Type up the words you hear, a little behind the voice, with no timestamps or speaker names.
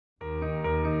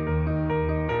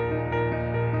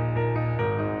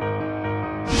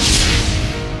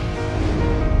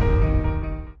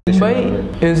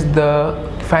Mumbai is the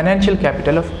financial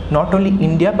capital of not only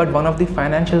India but one of the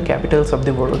financial capitals of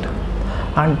the world.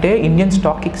 అంటే Indian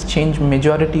stock exchange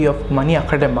majority of money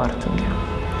అక్కడే మారుతుంది.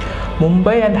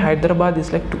 Mumbai and Hyderabad is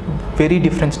like very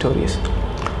different stories.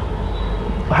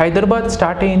 Hyderabad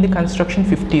start అయ్యింది construction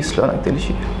 50sలో నాకు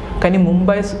తెలిసి, కానీ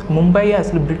ముంబై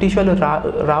అసలు British వాళ్ళు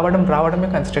రావడమే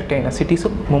కన్స్ట్రక్ట్ అయిన సిటీస్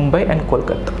ముంబై అండ్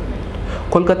కోల్కతా.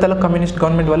 కోల్కతాలో కమ్యూనిస్ట్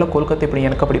గవర్నమెంట్ వల్ల కోల్కతా ఇప్పుడు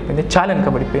వెనకబడిపోయింది, చాలా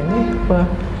వెనకబడిపోయింది.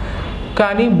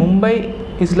 కానీ Mumbai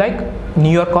is like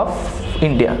New York of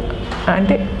India.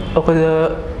 అంటే ఒక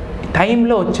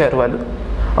టైంలో వచ్చారు వాళ్ళు,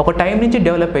 ఒక టైం నుంచి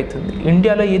డెవలప్ అవుతుంది.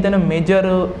 ఇండియాలో ఏదైనా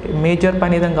మేజర్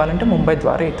పని ఏదైనా కావాలంటే ముంబై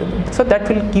ద్వారా అవుతుంది. So that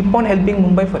will keep on helping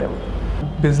Mumbai for ever.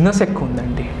 Business ఎక్కువ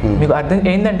ఉందండి. మీకు అర్థం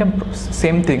ఏంటంటే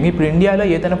సేమ్ థింగ్, ఇప్పుడు ఇండియాలో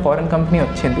ఏదైనా ఫారెన్ కంపెనీ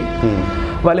వచ్చింది,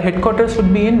 వాళ్ళ head quarters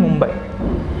would be in Mumbai.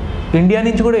 India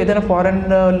నుంచి కూడా ఏదైనా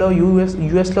ఫారెన్లో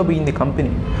యూఎస్లో పోయింది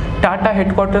company. Tata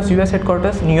head quarters, US head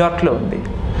quarters న్యూయార్క్లో ఉంది.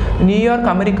 న్యూయార్క్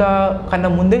అమెరికా కన్నా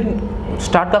ముందే,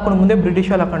 స్టార్ట్ కాకుండా ముందే బ్రిటిష్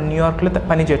వాళ్ళు అక్కడ న్యూయార్క్లో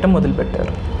పని చేయటం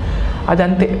మొదలుపెట్టారు.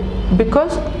 అదంతే,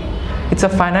 because it's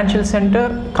a financial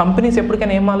centre. Companies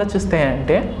ఎప్పటికైనా ఏం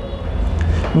ఆలోచిస్తాయంటే,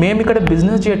 మేము ఇక్కడ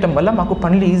బిజినెస్ చేయటం వల్ల మాకు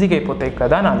పనులు ఈజీగా అయిపోతాయి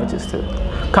కదా అని ఆలోచిస్తుంది.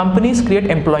 కంపెనీస్ క్రియేట్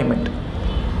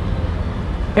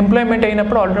ఎంప్లాయ్మెంట్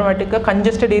అయినప్పుడు ఆటోమేటిక్గా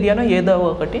కంజెస్టెడ్ ఏరియాలో ఏదో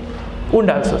ఒకటి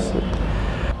ఉండాల్సి వస్తుంది.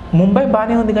 ముంబై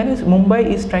బాగానే ఉంది, కానీ Mumbai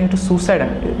is trying to suicide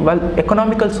అంటే వాళ్ళు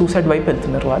ఎకనామికల్ సూసైడ్ వైపు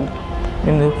వెళ్తున్నారు వాళ్ళు.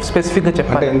 నేను స్పెసిఫిక్గా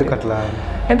చెప్పాలి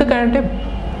ఎందుకంటే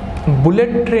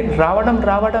బుల్లెట్ ట్రైన్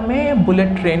రావడమే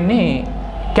బుల్లెట్ ట్రైన్ని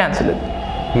క్యాన్సిల్.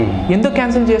 ఎందుకు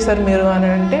క్యాన్సిల్ చేస్తారు మీరు అని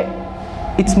అంటే,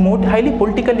 ఇట్స్ హైలీ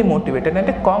పొలిటికల్లీ మోటివేటెడ్.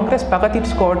 అంటే కాంగ్రెస్ పగ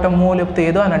తీర్చుకోవటము లేకపోతే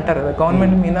ఏదో అని అంటారు కదా,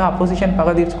 గవర్నమెంట్ మీద అపోజిషన్ పగ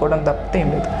తీర్చుకోవడం తప్పితే ఏం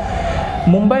లేదు.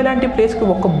 ముంబై లాంటి ప్లేస్కి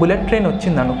ఒక బుల్లెట్ ట్రైన్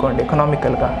వచ్చింది అనుకోండి,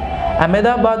 ఎకనామికల్గా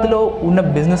అహ్మదాబాద్లో ఉన్న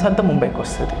బిజినెస్ అంతా ముంబైకి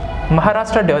వస్తుంది,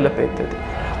 మహారాష్ట్ర డెవలప్ అవుతుంది.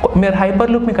 మీరు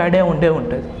హైపర్ లూప్ మీకు ఐడియా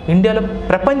ఉంటుంది. ఇండియాలో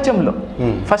ప్రపంచంలో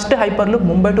first hyper loop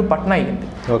Mumbai to Patna అయ్యింది.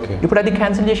 ఇప్పుడు అది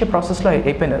క్యాన్సిల్ చేసే ప్రాసెస్లో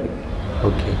అయిపోయినది.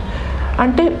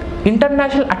 అంటే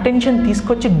ఇంటర్నేషనల్ అటెన్షన్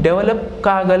తీసుకొచ్చి డెవలప్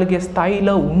కాగలిగే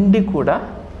స్థాయిలో ఉండి కూడా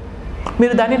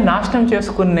మీరు దాన్ని నాశనం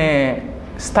చేసుకునే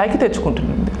స్థాయికి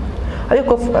తెచ్చుకుంటుంది. అది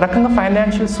ఒక రకంగా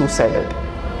ఫైనాన్షియల్ సూసైడ్.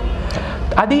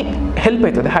 అది హెల్ప్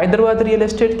అవుతుంది హైదరాబాద్ రియల్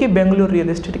ఎస్టేట్కి, బెంగళూరు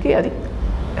రియల్ ఎస్టేట్కి అది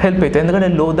హెల్ప్ అవుతుంది. ఎందుకంటే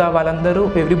లోదా వాళ్ళందరూ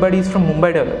everybody is from Mumbai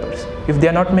developers. If they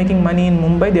are not making money in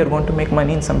Mumbai, they are going to make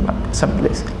money in some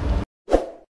place.